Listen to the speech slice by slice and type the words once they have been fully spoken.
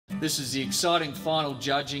This is the exciting final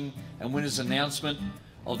judging and winners announcement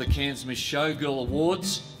of the Cairns Miss Showgirl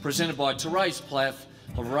Awards, presented by Therese Plath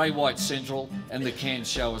of Ray White Central and the Cairns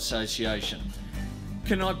Show Association.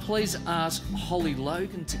 Can I please ask Holly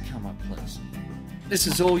Logan to come up, please? This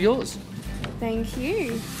is all yours. Thank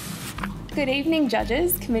you. Good evening,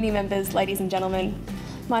 judges, committee members, ladies and gentlemen.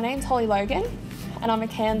 My name's Holly Logan, and I'm a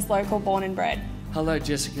Cairns local born and bred. Hello,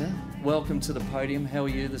 Jessica. Welcome to the podium. How are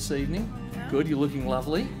you this evening? Good, you're looking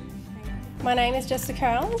lovely. My name is Jessica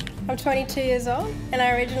Carroll. I'm 22 years old and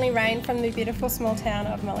I originally reigned from the beautiful small town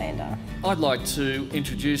of Malanda. I'd like to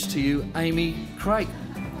introduce to you Amy Craig.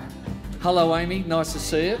 Hello Amy, nice to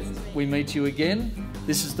see you. We meet you again.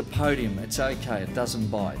 This is the podium. It's okay, it doesn't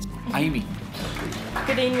bite. Amy.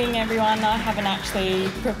 Good evening everyone. I haven't actually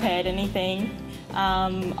prepared anything.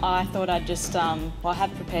 I thought I'd just, well, I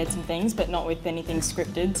have prepared some things but not with anything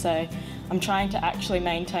scripted, so I'm trying to actually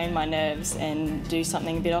maintain my nerves and do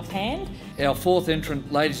something a bit offhand. Our fourth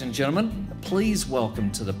entrant, ladies and gentlemen, please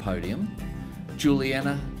welcome to the podium,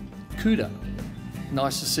 Juliana Kuda.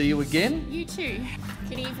 Nice to see you again. You too.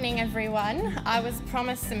 Good evening everyone. I was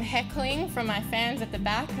promised some heckling from my fans at the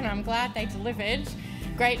back and I'm glad they delivered.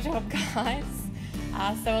 Great job guys.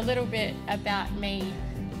 So a little bit about me.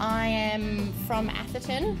 I am from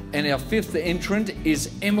Atherton. And our fifth entrant is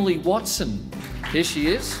Emily Watson. Here she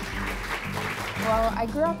is. Well, I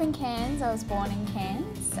grew up in Cairns. I was born in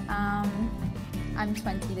Cairns. I'm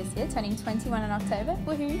 20 this year, turning 21 in October.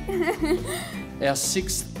 Woohoo! Our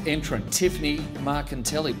sixth entrant, Tiffany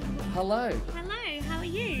Marcantelli. Hello. Hello, how are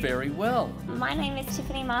you? Very well. My name is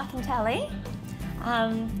Tiffany Marcantelli.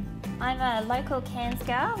 I'm a local Cairns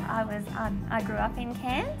girl. I grew up in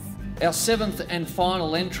Cairns. Our seventh and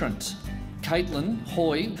final entrant, Caitlin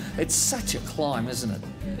Hoy. It's such a climb, isn't it?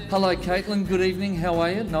 Hello Caitlin, good evening, how are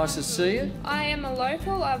you? Nice to see you. I am a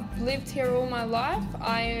local, I've lived here all my life.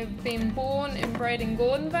 I've been born and bred in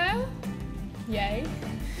Gordonvale. Yay.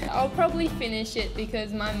 I'll probably finish it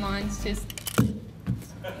because my mind's just...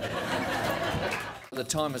 The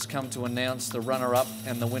time has come to announce the runner-up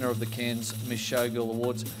and the winner of the Cairns Miss Showgirl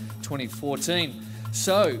Awards 2014.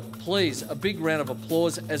 So, please, a big round of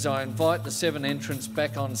applause as I invite the seven entrants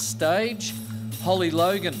back on stage. Holly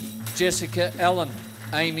Logan, Jessica Allen,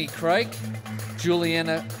 Amy Craig,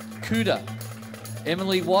 Juliana Kuda,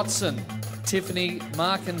 Emily Watson, Tiffany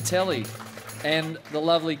Marcantelli, and the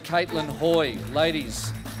lovely Caitlin Hoy.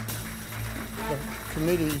 Ladies. The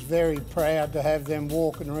committee is very proud to have them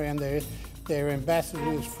walking around there. They're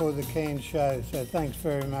ambassadors for the Cairns show, so thanks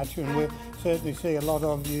very much, and we'll certainly see a lot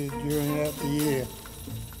of you during the year.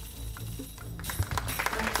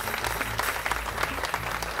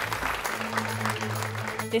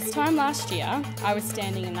 This time last year, I was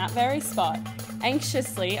standing in that very spot,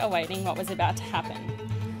 anxiously awaiting what was about to happen.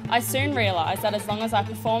 I soon realised that as long as I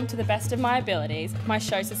performed to the best of my abilities, my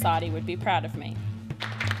show society would be proud of me.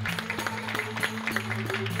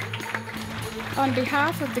 On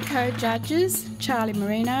behalf of the co-judges, Charlie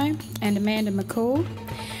Marino and Amanda McCall,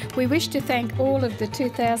 we wish to thank all of the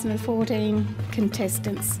 2014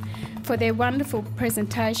 contestants for their wonderful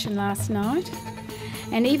presentation last night.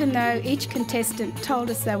 And even though each contestant told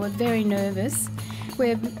us they were very nervous,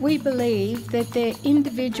 we believe that their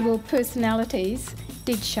individual personalities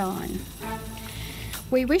did shine.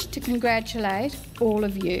 We wish to congratulate all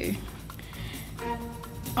of you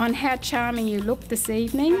on how charming you looked this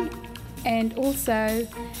evening and also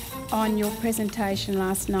on your presentation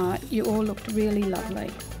last night. You all looked really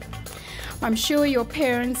lovely. I'm sure your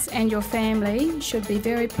parents and your family should be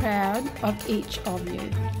very proud of each of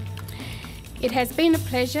you. It has been a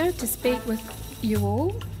pleasure to speak with you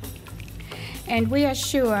all, and we are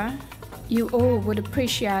sure you all would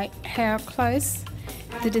appreciate how close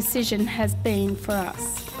the decision has been for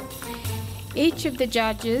us. Each of the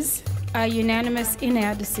judges are unanimous in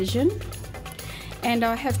our decision, and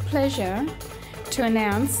I have pleasure to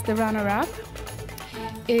announce the runner-up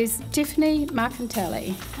is Tiffany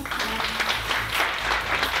Marcantelli.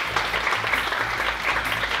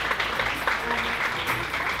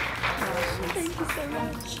 Thank you so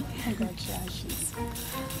much. Congratulations.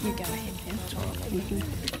 You go ahead then.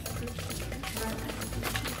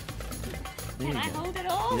 Can I hold it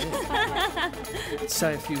all? Yeah.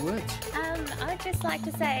 Say a few words. I'd just like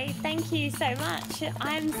to say thank you so much.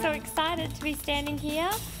 I'm so excited to be standing here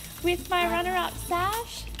with my runner-up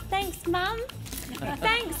sash. Thanks, Mum.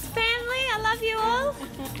 Thanks, family. I love you all.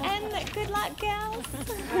 And good luck, girls.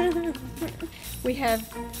 We have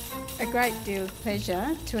a great deal of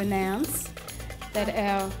pleasure to announce that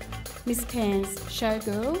our Miss Cairns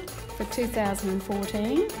Showgirl for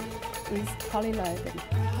 2014 is Holly Logan.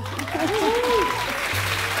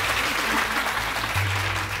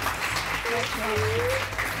 Thank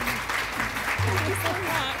you so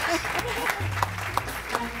much.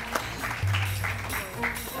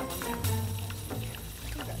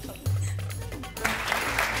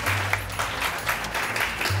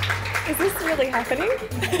 Is this really happening?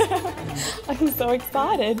 I'm so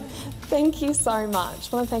excited. Thank you so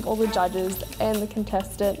much. I want to thank all the judges and the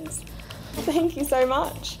contestants. Thank you so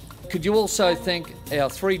much. Could you also thank our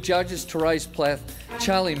 3 judges, Therese Plath,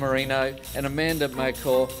 Charlie Marino and Amanda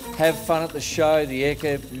McCaw. Have fun at the show, the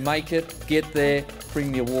Ekka, make it, get there,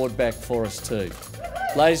 bring the award back for us too.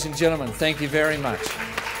 Ladies and gentlemen, thank you very much.